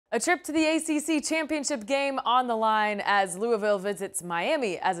A trip to the ACC Championship game on the line as Louisville visits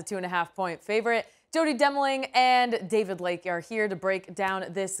Miami as a 2.5-point favorite. Jody Demling and David Lake are here to break down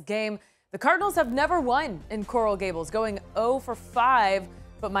this game. The Cardinals have never won in Coral Gables, going 0 for 5,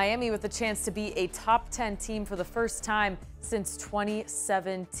 but Miami with a chance to be a top 10 team for the first time since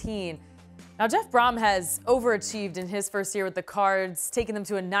 2017. Now, Jeff Brom has overachieved in his first year with the Cards, taking them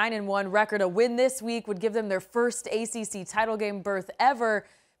to a 9-1 record. A win this week would give them their first ACC title game berth ever.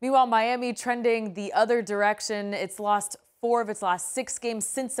 Meanwhile, Miami trending the other direction. It's lost 4 of its last 6 games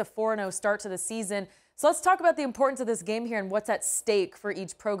since a 4-0 start to the season. So let's talk about the importance of this game here and what's at stake for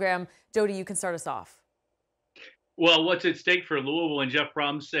each program. Jody, you can start us off. Well, what's at stake for Louisville, and Jeff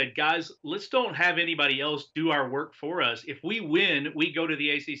Brom said, guys, let's don't have anybody else do our work for us. If we win, we go to the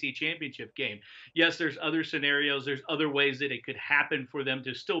ACC Championship game. Yes, there's other scenarios. There's other ways that it could happen for them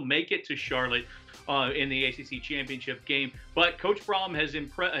to still make it to Charlotte in the ACC Championship game. But Coach Brom has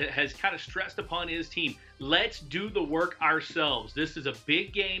kind of stressed upon his team, let's do the work ourselves. This is a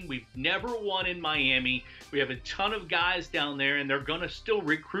big game. We've never won in Miami. We have a ton of guys down there, and they're going to still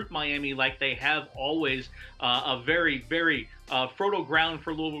recruit Miami like they have always. A very, very fertile ground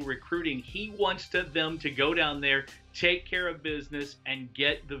for Louisville recruiting. He wants them to go down there, take care of business, and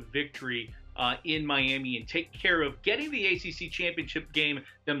get the victory in Miami and take care of getting the ACC Championship game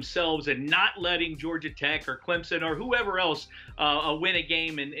themselves and not letting Georgia Tech or Clemson or whoever else win a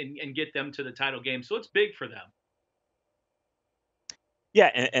game and get them to the title game. So it's big for them. Yeah,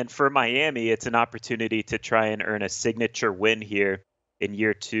 and for Miami, it's an opportunity to try and earn a signature win here in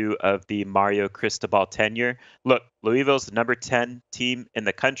year 2 of the Mario Cristobal tenure. Look, Louisville's the number 10 team in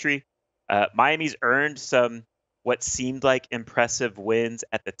the country. Miami's earned some what seemed like impressive wins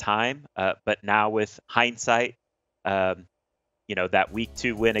at the time, but now with hindsight, that week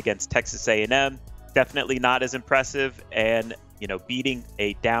 2 win against Texas A&M, definitely not as impressive, and beating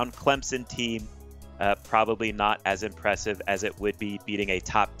a down Clemson team, probably not as impressive as it would be beating a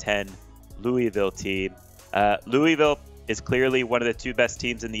top 10 Louisville team. Louisville is clearly one of the 2 best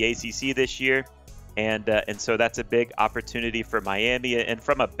teams in the ACC this year. And so that's a big opportunity for Miami. And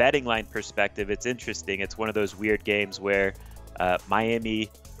from a betting line perspective, it's interesting. It's one of those weird games where Miami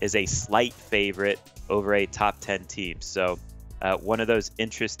is a slight favorite over a top 10 team. So one of those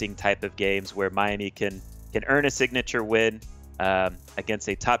interesting type of games where Miami can earn a signature win against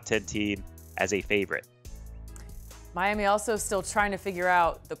a top 10 team as a favorite. Miami also still trying to figure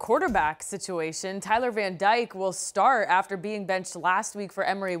out the quarterback situation. Tyler Van Dyke will start after being benched last week for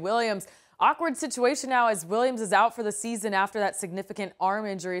Emory Williams. Awkward situation now as Williams is out for the season after that significant arm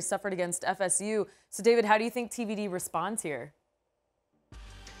injury suffered against FSU. So, David, how do you think TVD responds here?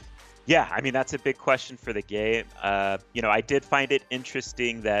 Yeah, I mean, that's a big question for the game. I did find it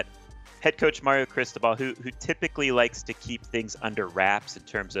interesting that head coach Mario Cristobal, who typically likes to keep things under wraps in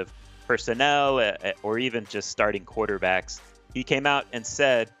terms of personnel or even just starting quarterbacks, he came out and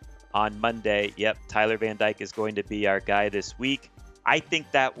said on Monday, yep, Tyler Van Dyke is going to be our guy this week. I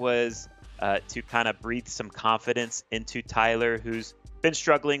think that was to kind of breathe some confidence into Tyler, who's been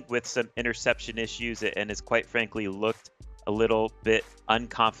struggling with some interception issues and has quite frankly looked a little bit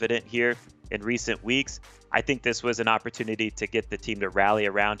unconfident here in recent weeks. I think this was an opportunity to get the team to rally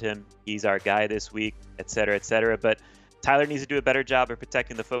around him. He's our guy this week, et cetera, et cetera. But Tyler needs to do a better job of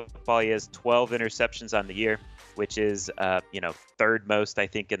protecting the football. He has 12 interceptions on the year, which is, 3rd most, I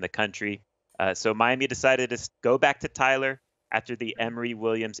think, in the country. So Miami decided to go back to Tyler after the Emory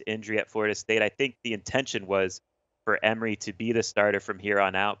Williams injury at Florida State. I think the intention was for Emory to be the starter from here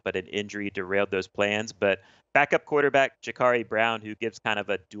on out, but an injury derailed those plans. But backup quarterback Jakari Brown, who gives kind of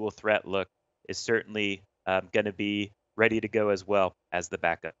a dual threat look, is certainly going to be ready to go as well as the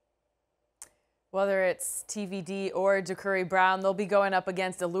backup. Whether it's TVD or Jakari Brown, they'll be going up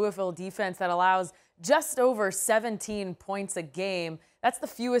against a Louisville defense that allows just over 17 points a game. That's the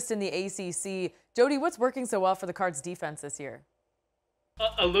fewest in the ACC. Jody, what's working so well for the Cards defense this year?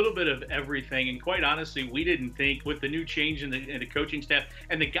 A little bit of everything, and quite honestly, we didn't think with the new change in the coaching staff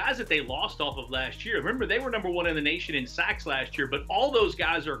and the guys that they lost off of last year. Remember, they were #1 in the nation in sacks last year, but all those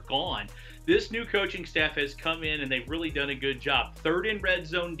guys are gone. This new coaching staff has come in and they've really done a good job. 3rd in red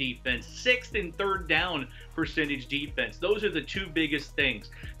zone defense, 6th in 3rd down percentage defense. Those are the 2 biggest things.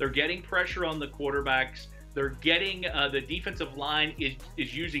 They're getting pressure on the quarterbacks. They're getting the defensive line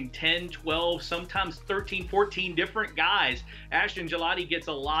is using 10, 12, sometimes 13, 14 different guys. Ashton Gelati gets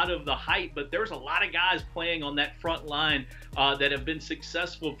a lot of the hype, but there's a lot of guys playing on that front line that have been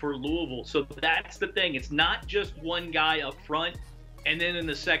successful for Louisville. So that's the thing. It's not just one guy up front. And then in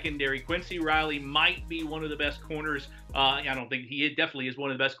the secondary, Quincy Riley might be one of the best corners. I don't think he definitely is one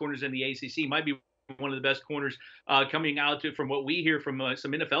of the best corners in the ACC. Might be one of the best corners coming out from what we hear from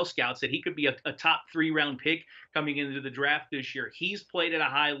some NFL scouts, that he could be a top 3-round pick coming into the draft this year. He's played at a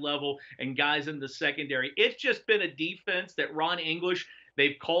high level, and guys in the secondary. It's just been a defense that Ron English,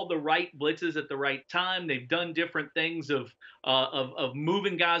 they've called the right blitzes at the right time. They've done different things of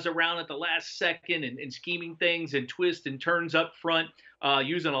moving guys around at the last second and scheming things and twists and turns up front,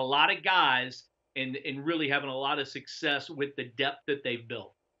 using a lot of guys and really having a lot of success with the depth that they've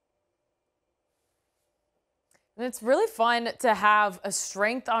built. And it's really fun to have a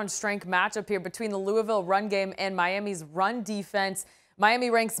strength-on-strength matchup here between the Louisville run game and Miami's run defense. Miami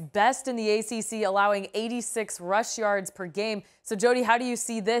ranks best in the ACC, allowing 86 rush yards per game. So, Jody, how do you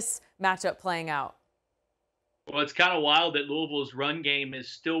see this matchup playing out? Well, it's kind of wild that Louisville's run game is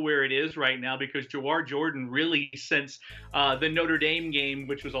still where it is right now, because Jawar Jordan really, since the Notre Dame game,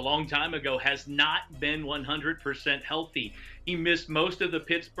 which was a long time ago, has not been 100% healthy. He missed most of the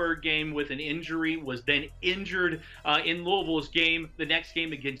Pittsburgh game with an injury, was then injured in Louisville's game. The next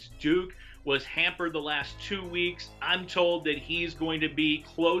game against Duke was hampered the last 2 weeks. I'm told that he's going to be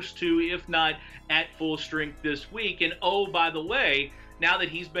close to, if not at full strength this week. And oh, by the way, now that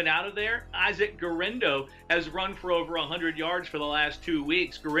he's been out of there, Isaac Guerendo has run for over 100 yards for the last 2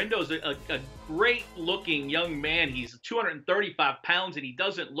 weeks. Guerendo's a great-looking young man. He's 235 pounds, and he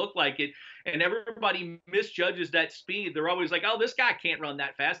doesn't look like it. And everybody misjudges that speed. They're always like, oh, this guy can't run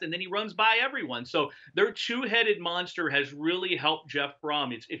that fast. And then he runs by everyone. So their two-headed monster has really helped Jeff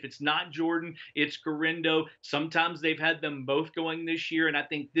Brom. If it's not Jordan, it's Guerendo. Sometimes they've had them both going this year. And I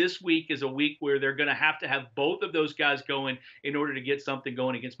think this week is a week where they're going to have both of those guys going in order to get something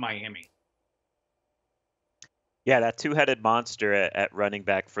going against Miami. Yeah, that two-headed monster at running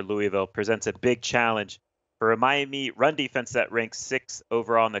back for Louisville presents a big challenge for a Miami run defense that ranks 6th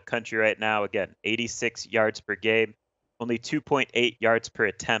overall in the country right now. Again, 86 yards per game, only 2.8 yards per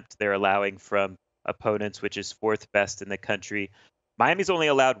attempt they're allowing from opponents, which is 4th best in the country. Miami's only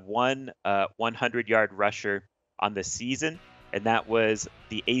allowed one 100-yard rusher on the season, and that was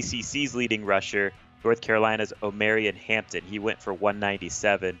the ACC's leading rusher, North Carolina's Omarion Hampton. He went for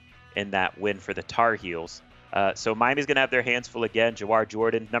 197 in that win for the Tar Heels. So Miami's going to have their hands full again. Jawar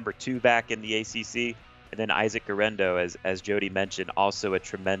Jordan, number 2 back in the ACC. And then Isaac Guerendo, as Jody mentioned, also a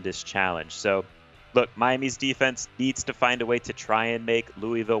tremendous challenge. So, look, Miami's defense needs to find a way to try and make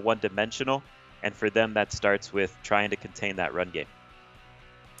Louisville one-dimensional. And for them, that starts with trying to contain that run game.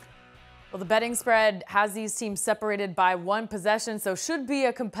 Well, the betting spread has these teams separated by 1 possession, so should be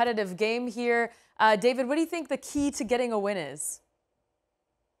a competitive game here. David, what do you think the key to getting a win is?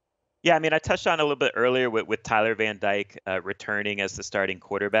 Yeah, I mean, I touched on it a little bit earlier with Tyler Van Dyke returning as the starting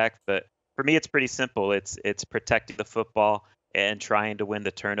quarterback, but for me, it's pretty simple. It's protecting the football and trying to win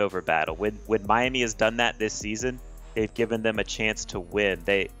the turnover battle. When Miami has done that this season, they've given them a chance to win.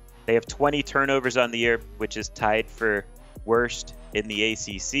 They have 20 turnovers on the year, which is tied for worst in the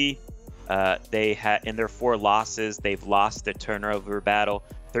ACC. They had in their 4 losses, they've lost the turnover battle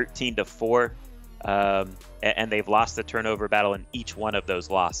 13-4, and they've lost the turnover battle in each one of those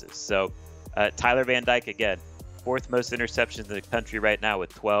losses. So Tyler Van Dyke, again, 4th most interceptions in the country right now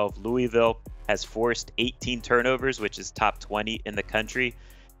with 12. Louisville has forced 18 turnovers, which is top 20 in the country.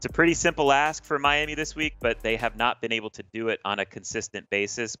 It's a pretty simple ask for Miami this week, but they have not been able to do it on a consistent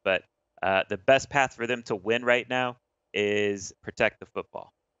basis. But the best path for them to win right now is protect the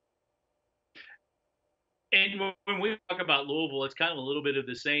football. And when we talk about Louisville, it's kind of a little bit of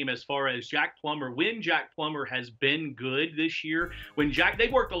the same as far as Jack Plummer. When Jack Plummer has been good this year, they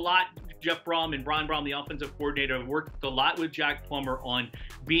worked a lot, Jeff Brom and Brian Brom, the offensive coordinator, have worked a lot with Jack Plummer on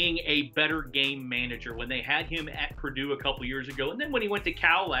being a better game manager. When they had him at Purdue a couple years ago, and then when he went to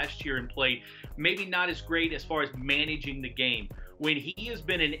Cal last year and played, maybe not as great as far as managing the game. When he has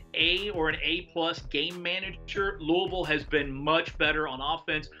been an A or an A+ game manager, Louisville has been much better on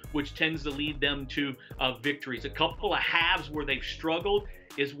offense, which tends to lead them to victories. A couple of halves where they've struggled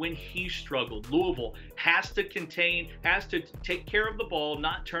is when he struggled. Louisville has to take care of the ball,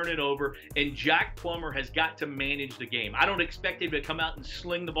 not turn it over, and Jack Plummer has got to manage the game. I don't expect him to come out and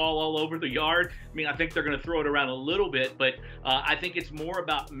sling the ball all over the yard. I mean, I think they're going to throw it around a little bit, but I think it's more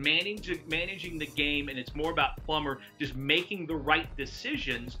about managing the game, and it's more about Plummer just making the right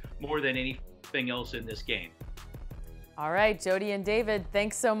decisions more than anything else in this game. All right, Jody and David,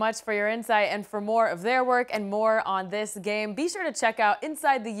 thanks so much for your insight. And for more of their work and more on this game, be sure to check out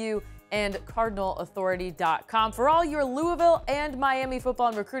Inside the U and CardinalAuthority.com for all your Louisville and Miami football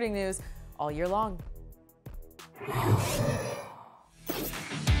and recruiting news all year long.